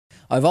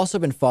I've also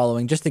been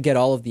following, just to get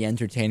all of the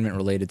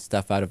entertainment-related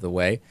stuff out of the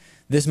way,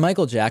 this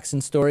Michael Jackson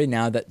story,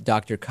 now that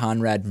Doctor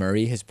Conrad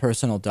Murray, his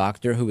personal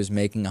doctor who was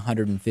making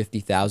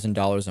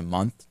 $150,000 a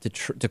month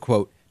to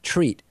quote,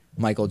 treat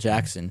Michael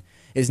Jackson,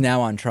 is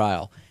now on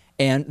trial.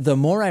 And the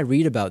more I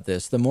read about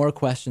this, the more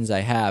questions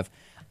I have.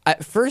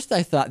 At first,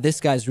 I thought this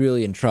guy's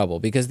really in trouble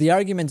because the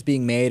arguments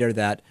being made are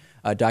that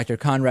Dr.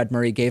 Conrad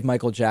Murray gave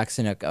Michael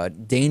Jackson a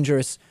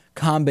dangerous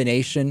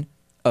combination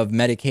of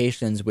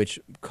medications which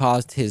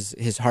caused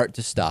his heart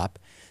to stop.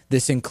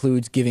 This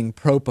includes giving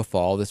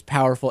propofol, this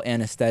powerful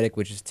anesthetic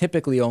which is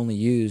typically only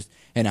used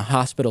in a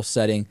hospital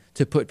setting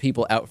to put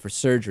people out for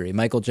surgery.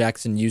 Michael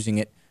Jackson using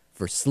it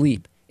for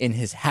sleep in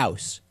his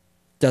house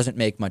doesn't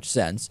make much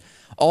sense.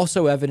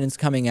 Also evidence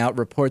coming out,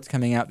 reports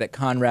coming out that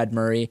Conrad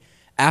Murray,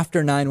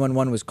 after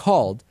 911 was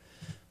called,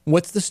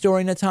 what's the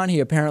story, Natan? He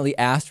apparently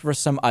asked for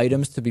some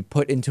items to be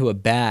put into a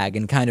bag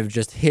and kind of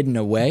just hidden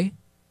away.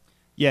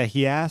 Yeah,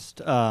 he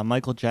asked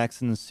Michael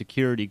Jackson's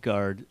security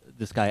guard,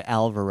 this guy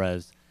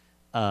Alvarez,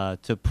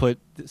 to put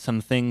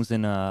some things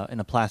in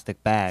a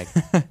plastic bag,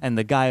 and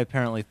the guy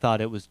apparently thought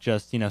it was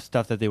just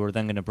stuff that they were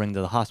then going to bring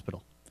to the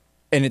hospital.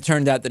 And it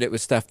turned out that it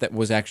was stuff that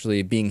was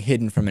actually being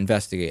hidden from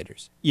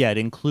investigators. Yeah, it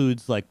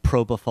includes like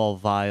propofol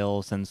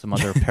vials and some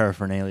other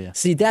paraphernalia.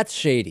 See, that's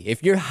shady.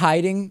 If you're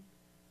hiding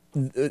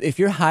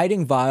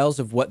vials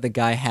of what the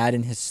guy had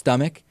in his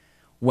stomach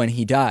when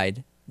he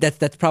died,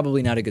 that's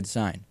probably not a good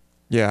sign.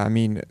 Yeah, I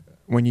mean,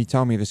 when you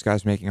tell me this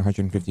guy's making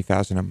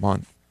 $150,000 a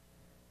month,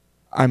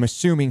 I'm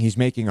assuming he's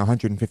making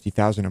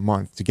 $150,000 a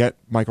month to get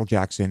Michael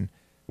Jackson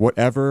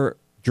whatever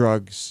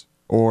drugs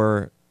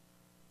or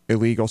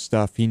illegal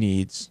stuff he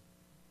needs,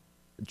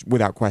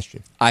 without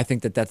question. I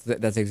think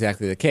that's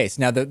exactly the case.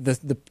 Now,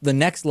 the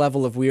next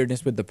level of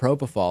weirdness with the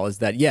propofol is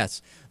that,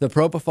 yes, the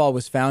propofol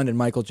was found in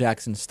Michael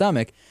Jackson's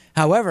stomach.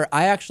 However,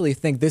 I actually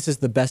think this is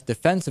the best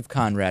defense of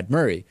Conrad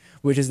Murray,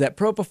 which is that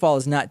propofol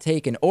is not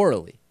taken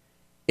orally.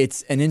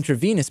 It's an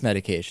intravenous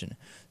medication.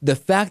 The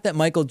fact that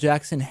Michael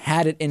Jackson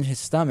had it in his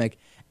stomach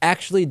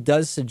actually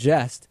does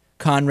suggest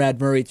Conrad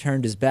Murray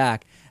turned his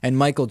back and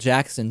Michael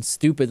Jackson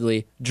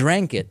stupidly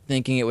drank it,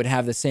 thinking it would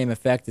have the same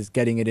effect as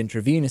getting it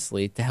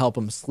intravenously to help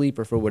him sleep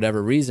or for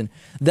whatever reason.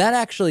 That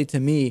actually, to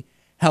me,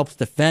 helps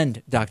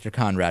defend Dr.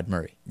 Conrad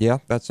Murray. Yeah,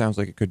 that sounds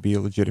like it could be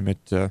a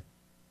legitimate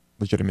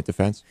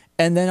defense.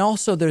 And then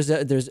also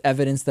there's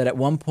evidence that at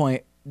one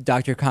point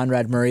Dr.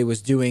 Conrad Murray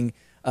was doing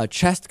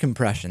chest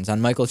compressions on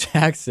Michael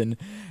Jackson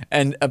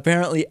and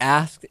apparently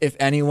asked if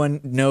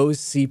anyone knows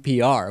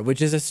CPR,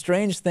 which is a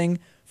strange thing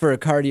for a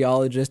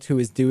cardiologist who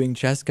is doing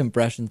chest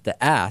compressions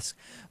to ask.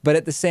 But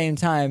at the same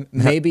time,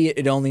 maybe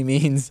it only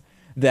means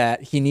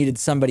that he needed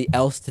somebody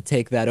else to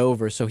take that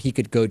over so he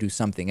could go do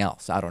something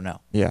else. I don't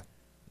know. Yeah.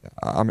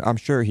 I'm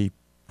sure he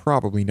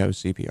probably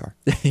knows CPR.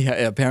 Yeah,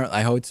 apparently.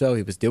 I hope so.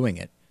 He was doing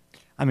it.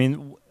 I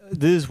mean,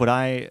 this is what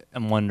I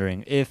am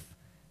wondering. If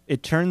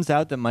it turns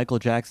out that Michael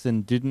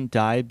Jackson didn't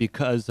die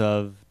because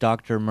of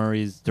Dr.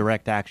 Murray's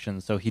direct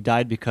action, so he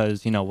died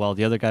because, while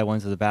the other guy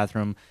went to the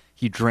bathroom,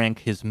 he drank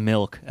his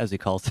milk, as he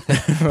calls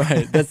it.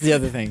 Right, that's the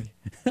other thing.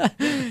 The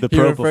he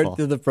propofol. referred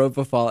to the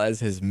propofol as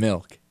his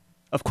milk.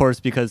 Of course,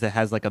 because it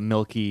has like a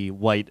milky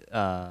white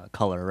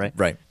color, right?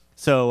 Right.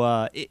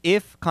 So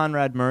if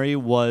Conrad Murray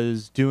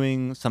was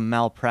doing some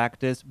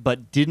malpractice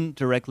but didn't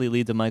directly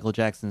lead to Michael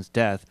Jackson's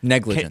death,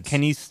 negligence,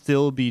 can he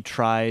still be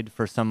tried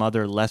for some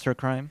other lesser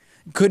crime?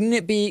 Couldn't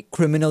it be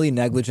criminally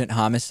negligent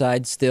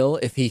homicide still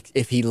if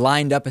he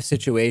lined up a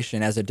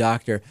situation as a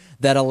doctor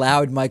that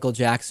allowed Michael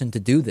Jackson to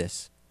do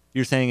this?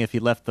 You're saying if he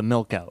left the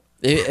milk out.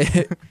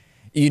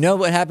 You know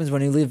what happens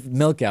when you leave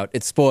milk out?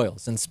 It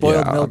spoils, and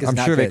spoiled milk is not good.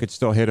 I'm sure they could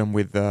still hit him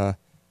with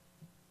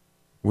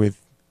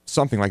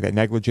something like that,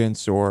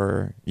 negligence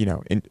or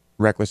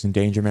reckless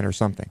endangerment or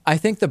something. I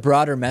think the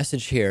broader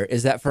message here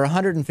is that for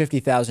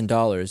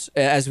 $150,000,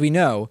 as we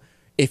know,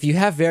 if you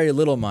have very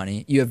little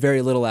money, you have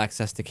very little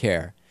access to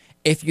care.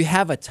 If you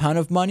have a ton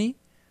of money,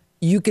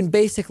 you can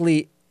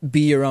basically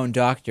be your own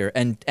doctor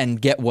and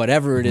get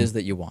whatever it is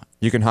that you want.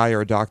 You can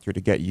hire a doctor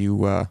to get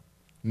you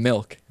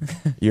milk.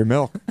 Your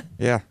milk.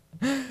 Yeah.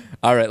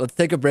 All right, let's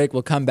take a break.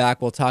 We'll come back.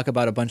 We'll talk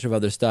about a bunch of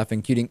other stuff,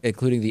 including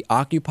the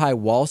Occupy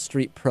Wall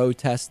Street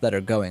protests that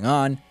are going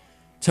on.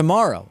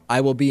 Tomorrow,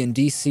 I will be in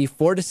D.C.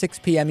 4 to 6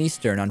 p.m.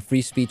 Eastern on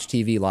Free Speech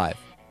TV Live.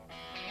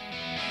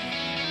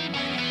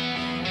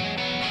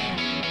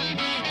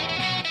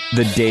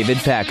 The David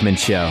Pakman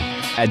Show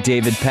at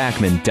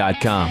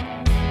davidpakman.com.